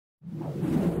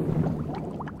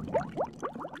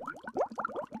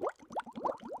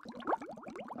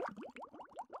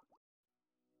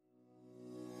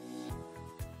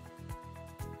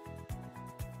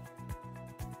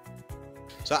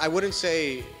So I wouldn't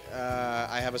say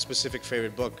I have a specific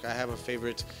favorite book. I have a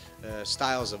favorite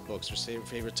styles of books or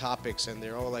favorite topics, and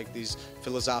they're all like these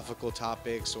philosophical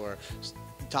topics or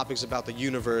topics about the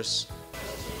universe.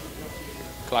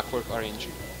 Clockwork Orange.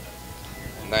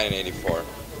 1984.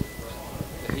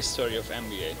 The history of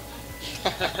NBA.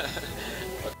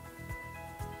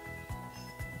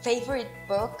 Favorite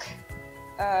book?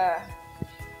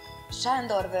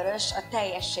 Áron Veress, A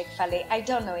teljesség felé. I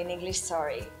don't know in English,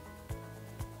 sorry.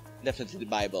 Definitely the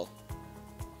Bible.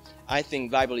 I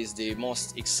think Bible is the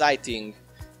most exciting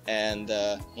and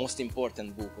most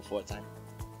important book of all time.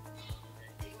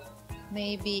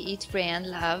 Maybe Eat, Pray and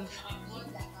Love.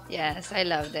 Yes, I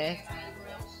loved it.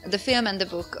 The film and the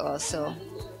book also.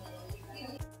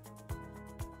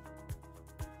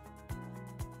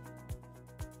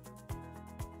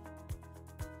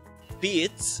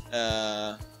 Peet,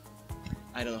 I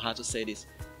don't know how to say this.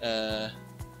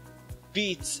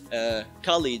 Peet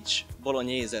college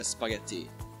bolognese spaghetti.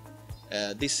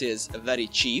 This is very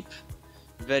cheap,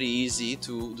 very easy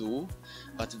to do,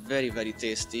 but very, very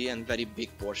tasty and very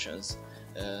big portions.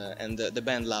 And the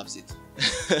band loves it.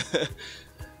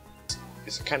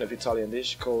 It's a kind of Italian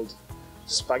dish called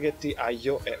spaghetti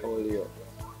aglio e olio.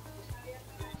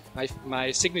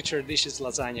 My signature dish is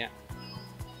lasagna.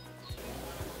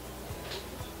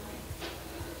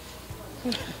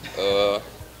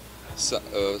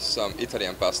 Some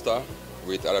Italian pasta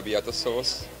with arrabbiata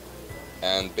sauce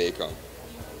and bacon.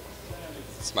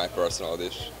 It's my personal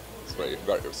dish.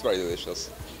 It's very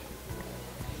delicious.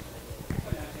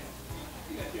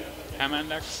 Ham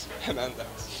and eggs. Ham and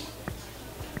eggs.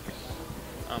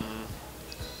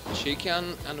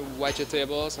 Chicken and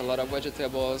vegetables, a lot of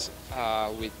vegetables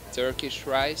with Turkish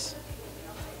rice.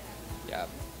 Yeah.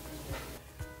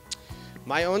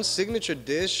 My own signature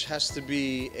dish has to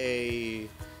be a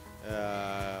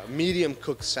medium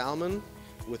cooked salmon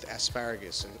with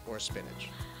asparagus or spinach.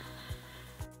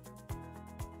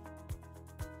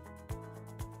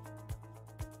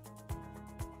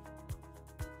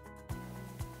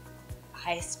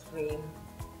 Ice cream.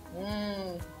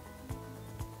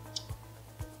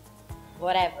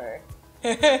 Whatever.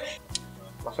 My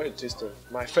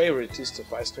favorite taste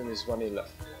of ice cream is vanilla.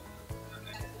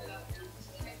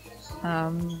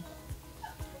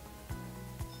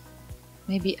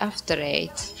 Maybe After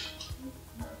 8.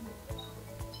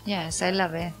 Yes, I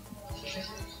love it.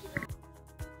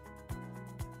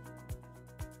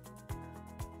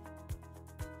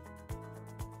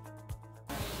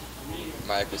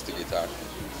 My acoustic guitar.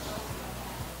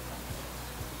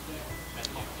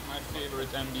 My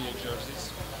favorite NBA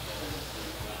jerseys.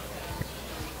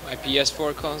 My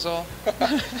PS4 console.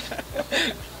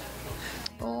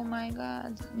 Oh my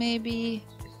god, maybe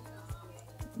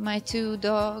my 2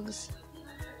 dogs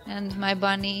and my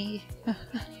bunny.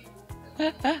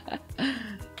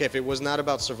 Okay, if it was not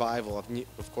about survival,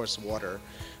 of course water,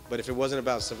 but if it wasn't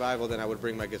about survival, then I would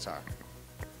bring my guitar.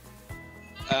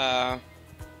 A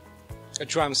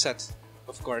drum set,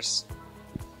 of course.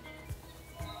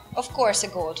 Of course, a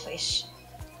goldfish.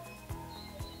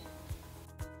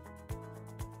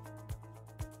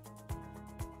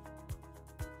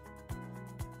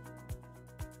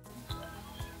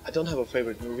 I don't have a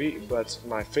favorite movie, but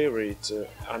my favorite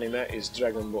anime is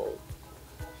Dragon Ball.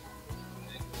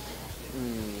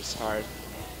 It's hard.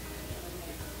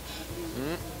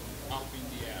 Up in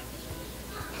the air.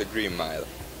 The Green Mile.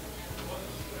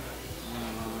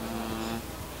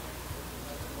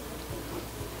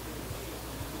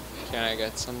 Can I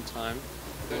get some time?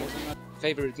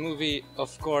 Favorite movie,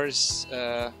 of course,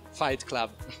 Fight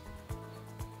Club.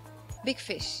 Big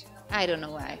Fish. I don't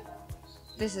know why.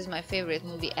 This is my favorite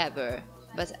movie ever,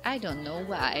 but I don't know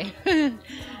why.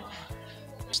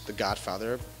 It's The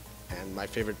Godfather, and my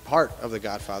favorite part of The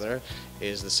Godfather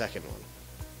is the second one.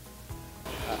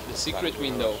 The Secret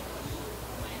Window.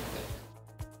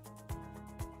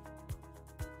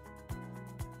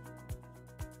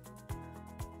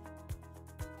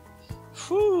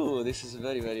 Whew, this is a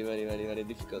very, very, very, very, very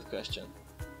difficult question.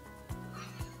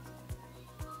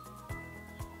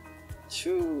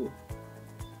 Phew.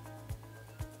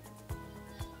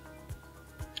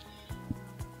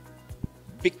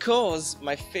 Because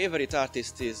my favorite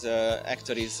artist is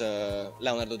actor is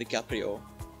Leonardo DiCaprio.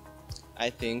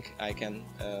 I think I can.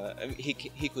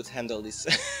 He could handle this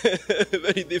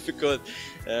very difficult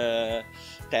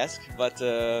task, but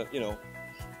you know,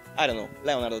 I don't know.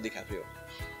 Leonardo DiCaprio.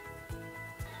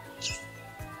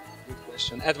 Good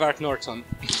question. Edward Norton.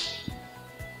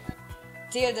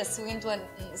 Tilda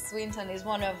Swinton is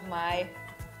one of my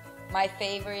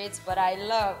favorites, but I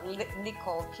love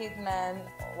Nicole Kidman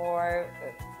or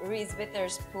Reese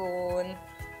Witherspoon,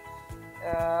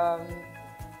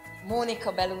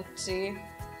 Monica Bellucci.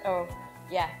 Oh,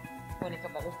 yeah, Monica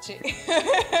Bellucci.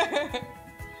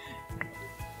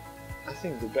 I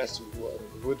think the best one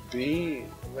would be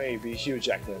maybe Hugh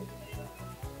Jackman.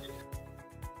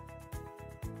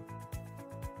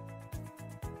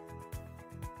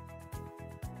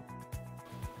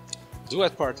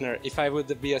 Duet partner, if I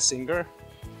would be a singer.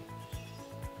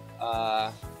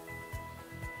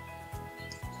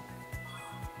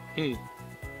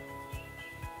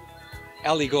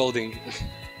 Ellie Goulding.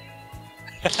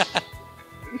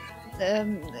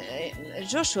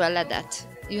 Joshua Ledet.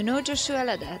 You know Joshua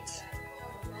Ledet?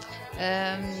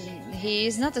 He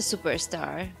is not a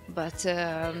superstar, but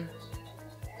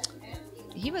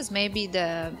he was maybe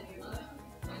the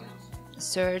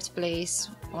third place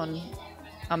on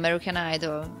American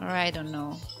Idol, or I don't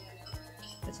know.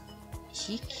 But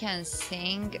he can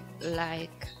sing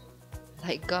like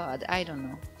God. I don't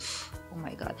know. Oh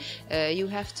my God! You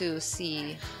have to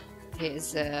see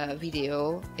his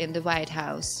video in the White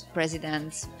House,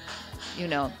 president. You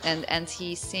know, and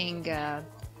he sing.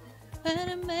 When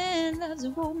a man loves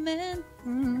a woman,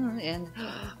 and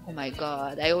oh my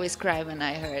God, I always cry when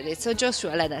I heard it. So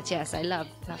Joshua Ledet, yes, I love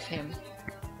him.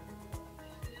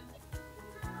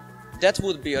 That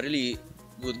would be a really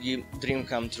good dream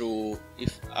come true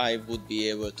if I would be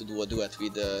able to do a duet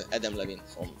with Adam Levine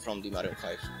from the Maroon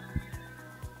 5.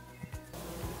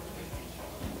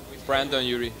 Brandon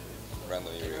Urie.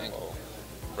 Brandon Urie. Oh.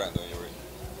 Brandon Urie.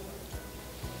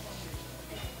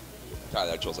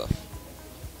 Tyler Joseph.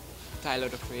 Tyler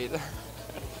the Creator.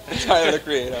 Tyler the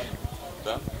Creator.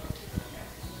 Yeah.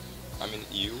 I mean,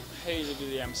 you. Hayley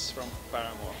Williams from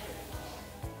Paramore.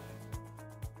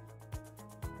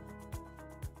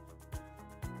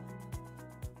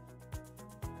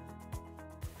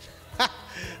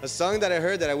 A song that I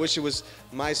heard that I wish it was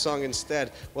my song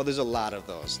instead. Well, there's a lot of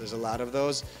those.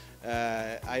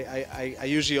 I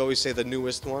usually always say the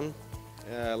newest one.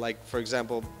 Like, for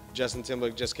example, Justin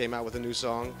Timberlake just came out with a new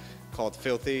song called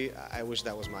Filthy. I wish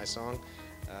that was my song.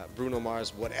 Bruno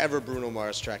Mars, whatever Bruno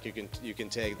Mars track you can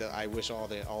take, I wish all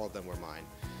of them were mine.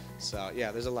 So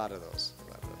yeah, there's a lot of those.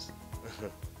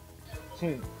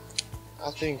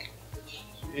 I think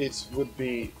it would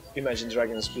be Imagine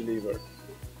Dragons Believer.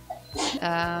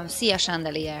 Sia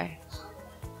Chandelier.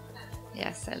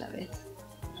 Yes, I love it.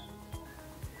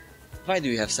 Why do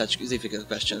you have such difficult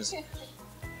questions?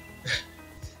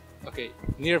 Okay,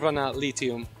 Nirvana,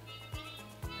 Lithium.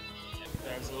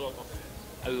 There's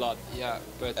a lot, yeah.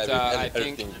 But I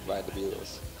think everything by the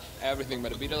Beatles. everything by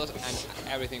the Beatles and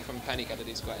everything from Panic at the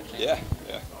Disco, I think. Yeah,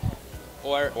 yeah.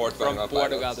 Or Or from 21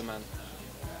 Portugal Pilots. the Man.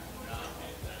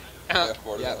 Yeah,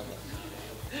 Portugal.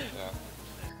 Yeah. Yeah.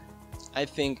 I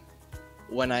think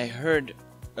when I heard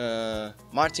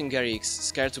Martin Garrix's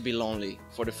Scared to be Lonely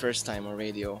for the first time on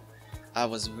radio, I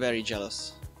was very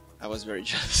jealous.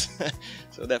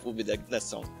 So that would be that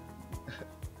song.